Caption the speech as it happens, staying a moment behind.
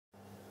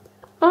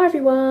Hi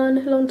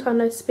everyone, long time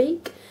no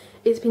speak.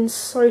 It's been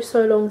so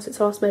long since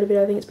I last made a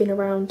video. I think it's been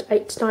around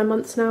 8 to 9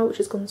 months now, which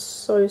has gone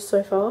so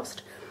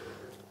fast.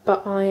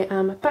 But I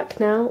am back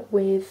now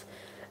with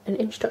an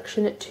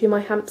introduction to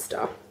my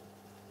hamster.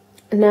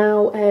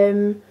 Now,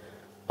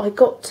 I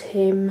got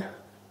him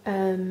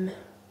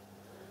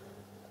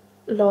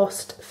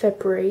last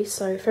February,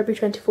 so February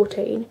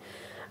 2014,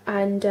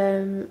 and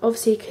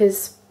obviously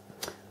because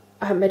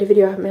I haven't made a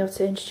video, I haven't been able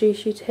to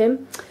introduce you to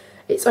him.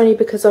 It's only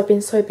because I've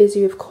been so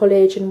busy with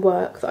college and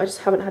work that I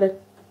just haven't had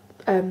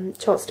a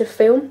chance to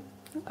film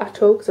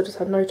at all, because I just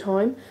had no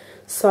time.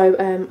 So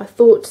I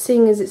thought,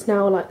 seeing as it's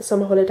now like the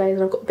summer holidays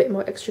and I've got a bit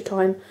more extra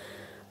time,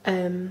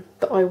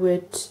 that I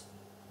would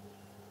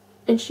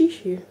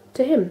introduce you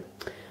to him.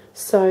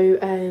 So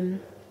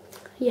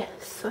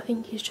yes, I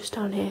think he's just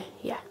down here.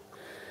 Yeah,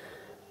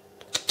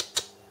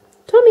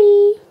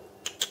 Tommy,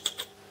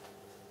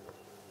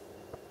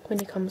 when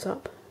he comes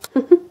up.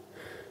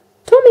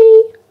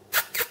 Tommy.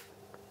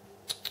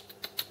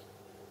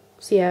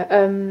 So yeah,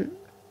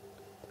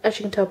 as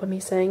you can tell by me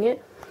saying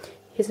it,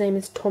 his name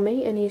is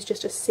Tommy and he's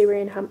just a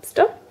Syrian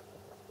hamster.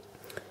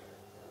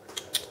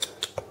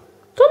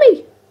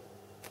 Tommy!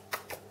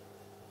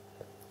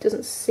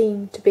 Doesn't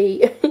seem to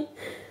be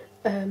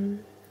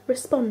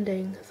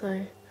responding,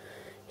 so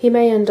he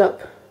may end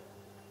up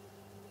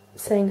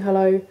saying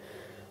hello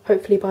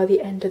hopefully by the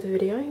end of the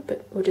video,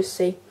 but we'll just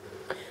see.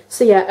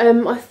 So yeah,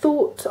 I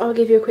thought I'll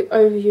give you a quick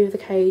overview of the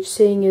cage,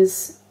 seeing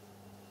as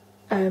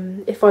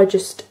if I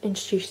just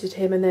introduce you to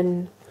him and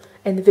then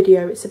end the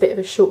video, it's a bit of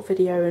a short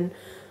video and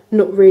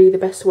not really the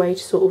best way to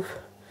sort of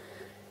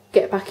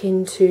get back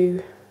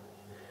into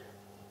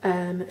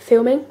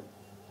filming.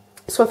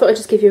 So I thought I'd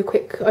just give you a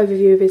quick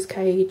overview of his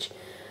cage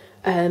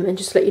and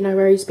just let you know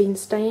where he's been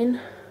staying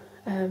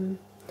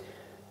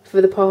for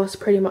the past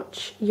pretty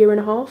much year and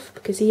a half,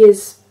 because he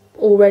is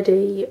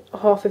already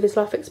half of his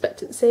life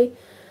expectancy,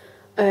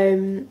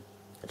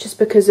 just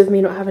because of me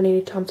not having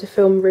any time to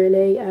film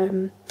really.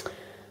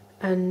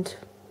 And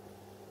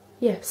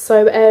yeah,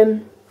 so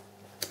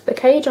the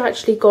cage I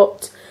actually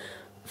got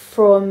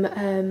from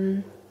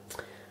a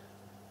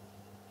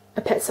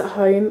Pets at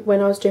Home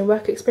when I was doing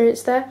work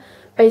experience there.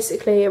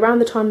 Basically, around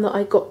the time that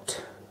I got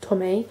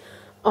Tommy,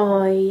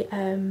 I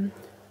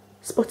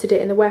spotted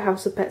it in the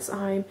warehouse of Pets at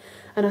Home,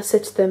 and I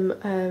said to them,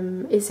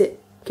 is it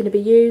going to be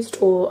used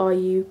or are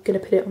you going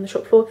to put it on the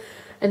shop floor?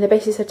 And they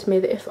basically said to me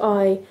that if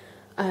I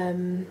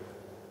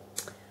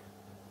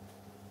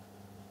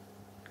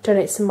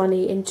donate some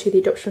money into the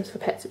Adoptions for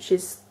Pets, which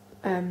is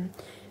the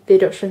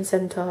adoption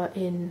centre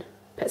in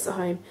Pets at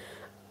Home,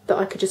 that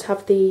I could just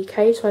have the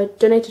cage. So I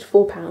donated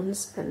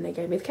 £4 and they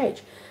gave me the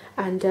cage.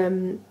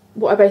 And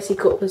what I basically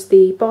got was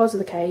the bars of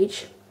the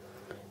cage,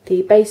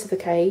 the base of the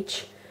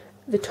cage,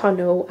 the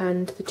tunnel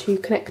and the 2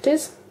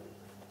 connectors.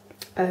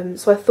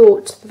 So I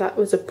thought that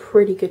was a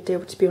pretty good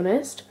deal, to be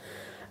honest,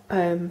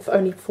 for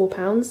only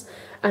 £4.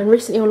 And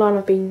recently online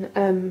I've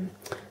been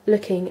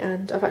looking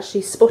and I've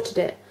actually spotted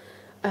it,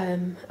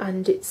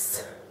 and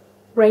it's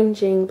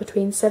ranging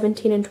between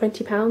 £17 and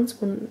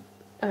 £20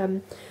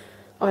 when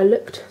I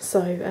looked.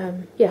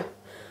 So yeah,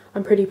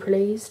 I'm pretty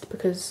pleased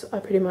because I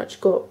pretty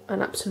much got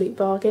an absolute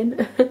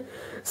bargain.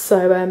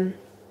 So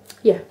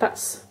yeah,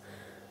 that's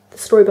the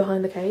story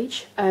behind the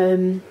cage.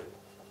 And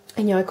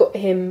yeah, I got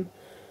him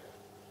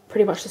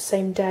pretty much the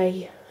same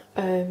day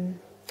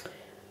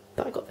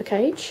that I got the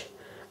cage.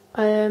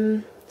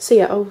 So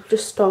yeah, I'll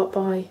just start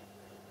by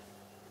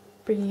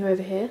bringing you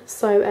over here.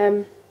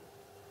 So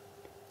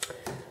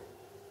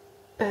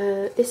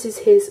this is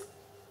his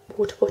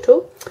water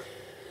bottle.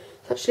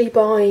 It's actually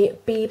by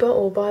Bieber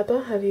or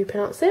Biber, however you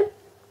pronounce it.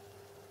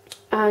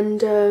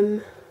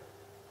 And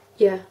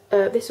yeah,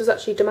 this was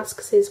actually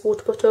Damascus's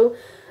water bottle,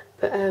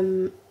 but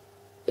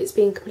it's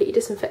been completely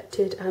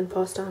disinfected and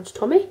passed down to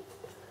Tommy.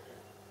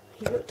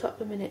 He looked up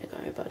a minute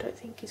ago, but I don't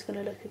think he's going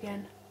to look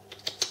again.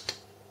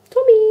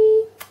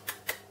 Tommy!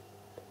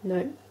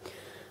 No,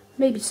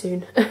 maybe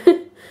soon.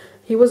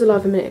 He was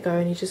alive a minute ago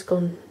and he's just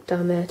gone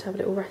down there to have a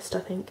little rest, I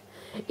think.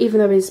 Even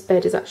though his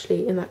bed is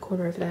actually in that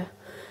corner over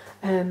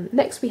there.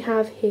 Next we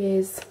have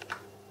his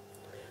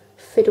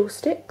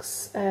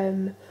fiddlesticks.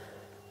 Can't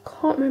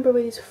remember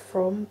where these are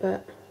from,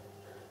 but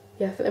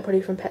yeah, I think they're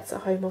probably from Pets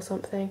at Home or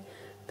something.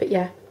 But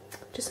yeah,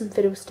 just some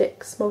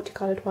fiddlesticks,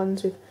 multicoloured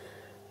ones with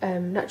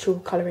natural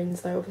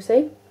colourings though,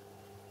 obviously.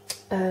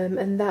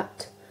 And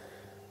that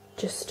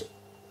just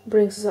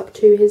brings us up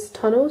to his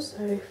tunnel,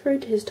 so through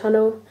to his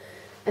tunnel,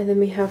 and then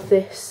we have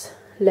this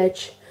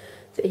ledge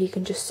that he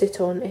can just sit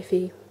on if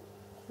he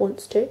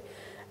wants to.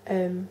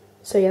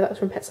 So yeah, that's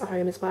from Pets at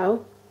Home as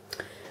well.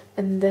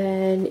 And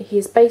then he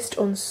is based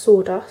on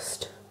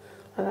sawdust,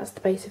 and that's the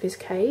base of his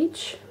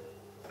cage.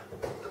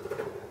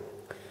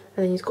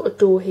 And then he's got a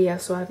door here,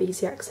 so I have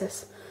easy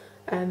access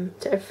to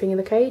everything in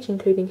the cage,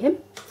 including him.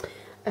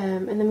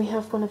 And then we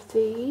have one of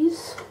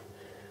these,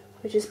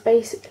 which is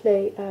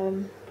basically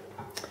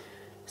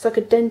it's like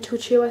a dental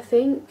chew, I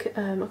think. I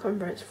can't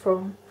remember where it's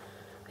from.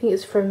 I think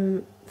it's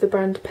from the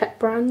brand Pet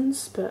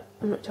Brands, but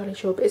I'm not entirely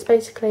sure. But it's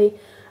basically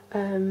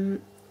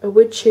a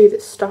wood chew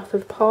that's stuffed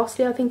with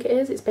parsley, I think it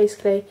is. It's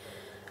basically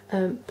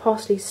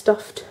parsley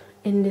stuffed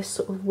in this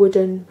sort of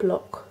wooden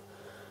block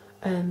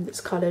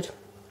that's coloured.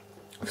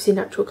 Obviously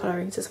natural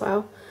colourings as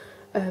well.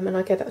 And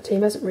I gave that to him.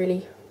 He hasn't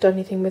really done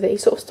anything with it. He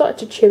sort of started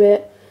to chew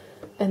it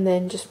and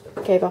then just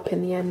gave up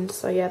in the end.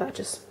 So yeah, that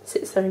just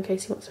sits there in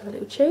case he wants to have a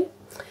little chew.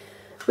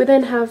 We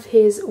then have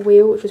his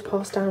wheel, which was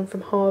passed down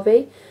from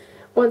Harvey.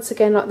 Once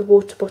again, like the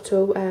water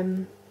bottle,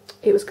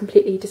 it was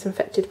completely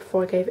disinfected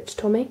before I gave it to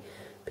Tommy.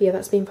 But yeah,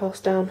 that's been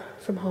passed down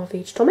from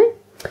Harvey to Tommy.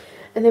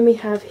 And then we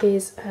have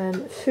his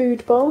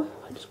food bowl.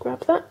 I'll just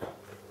grab that.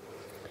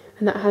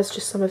 And that has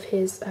just some of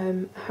his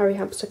Harry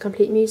Hamster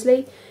Complete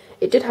Muesli.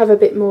 It did have a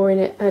bit more in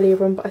it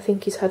earlier on, but I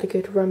think he's had a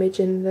good rummage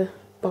in the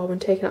bowl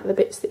and taken out the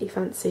bits that he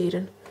fancied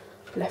and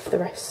left the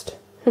rest.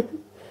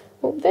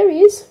 Oh, there he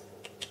is.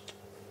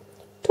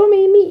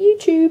 Tommy, meet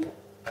YouTube.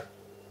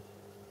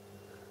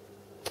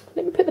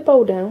 Let me put the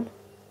bowl down.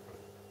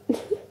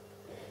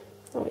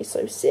 Oh, he's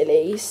so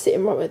silly. He's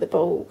sitting right where the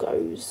bowl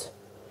goes.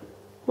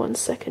 1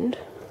 second.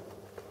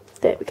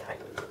 There we go.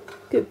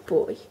 Good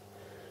boy.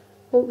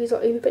 Oh, he's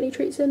like, have you put any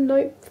treats in?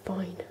 No,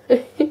 fine.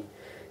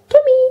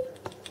 Tommy!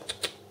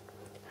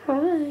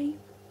 Hi.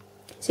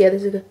 So yeah,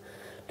 there's a good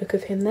look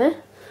of him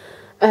there.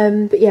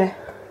 But yeah,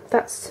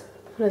 that's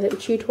one of the little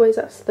chew toys.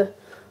 That's the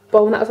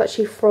bowl, and that was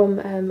actually from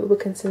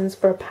Wilkinson's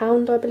for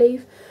 £1, I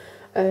believe.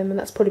 And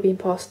that's probably been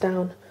passed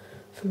down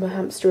from a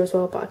hamster as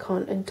well, but I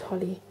can't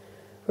entirely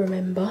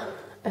remember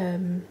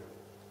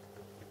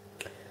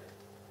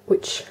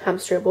which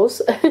hamster it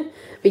was.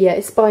 But yeah,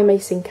 it's by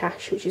Mason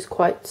Cash, which is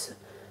quite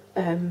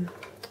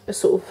a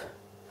sort of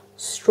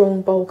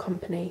strong bowl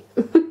company,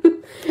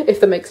 if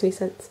that makes any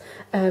sense.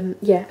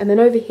 Yeah, and then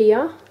over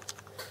here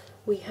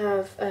we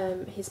have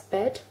his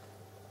bed,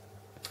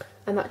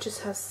 and that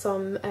just has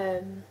some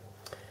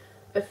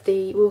of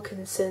the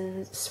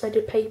Wilkinson's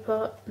shredded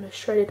paper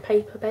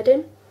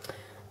bedding,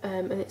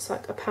 and it's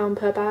like £1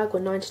 per bag or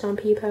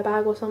 99p per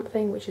bag or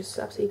something, which is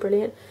absolutely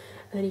brilliant.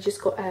 And then he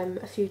just got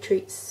a few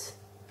treats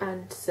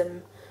and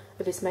some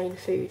of his main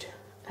food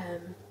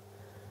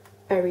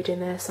buried in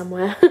there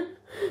somewhere.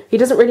 He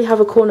doesn't really have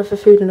a corner for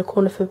food and a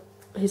corner for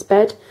his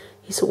bed.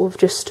 He sort of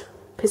just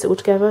puts it all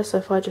together. So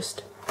if I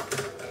just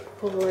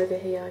hover over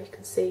here, you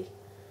can see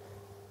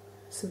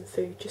some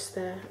food just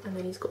there, and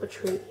then he's got a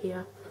treat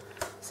here.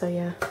 So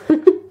yeah,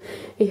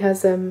 he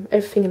has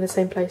everything in the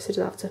same place, so he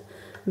doesn't have to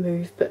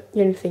move. But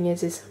the only thing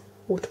is his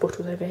water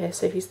bottle's over here,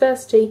 so if he's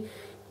thirsty,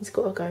 he's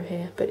got to go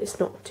here, but it's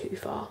not too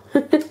far.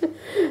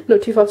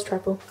 Not too far to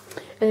travel.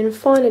 And then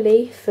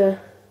finally,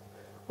 for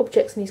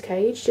objects in his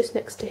cage, just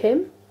next to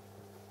him,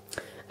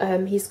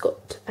 he's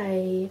got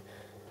a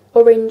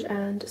orange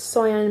and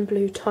cyan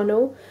blue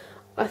tunnel.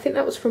 I think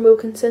that was from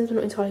Wilkinson's, I'm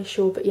not entirely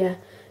sure, but yeah,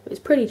 it was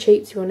pretty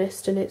cheap to be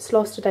honest, and it's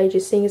lasted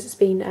ages, seeing as it's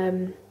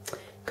been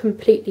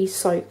completely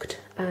soaked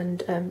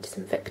and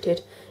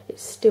disinfected.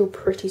 It's still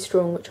pretty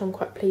strong, which I'm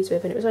quite pleased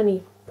with, and it was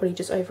only probably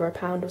just over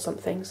 £1 or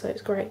something, so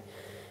it's great.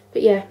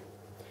 But yeah,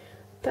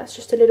 that's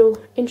just a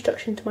little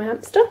introduction to my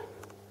hamster,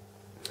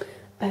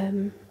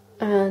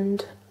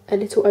 and a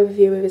little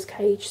overview of his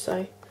cage.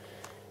 So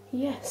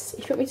yes,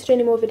 if you want me to do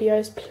any more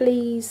videos,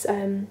 please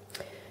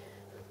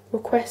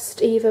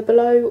request either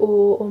below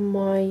or on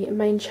my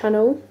main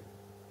channel,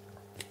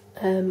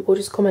 or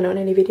just comment on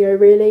any video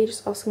really,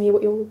 just asking me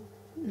what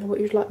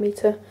you'd like me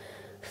to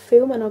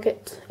film, and I'll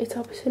get it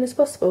up as soon as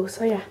possible.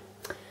 So yeah,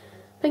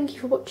 thank you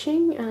for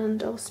watching,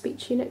 and I'll speak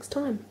to you next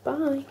time.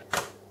 Bye.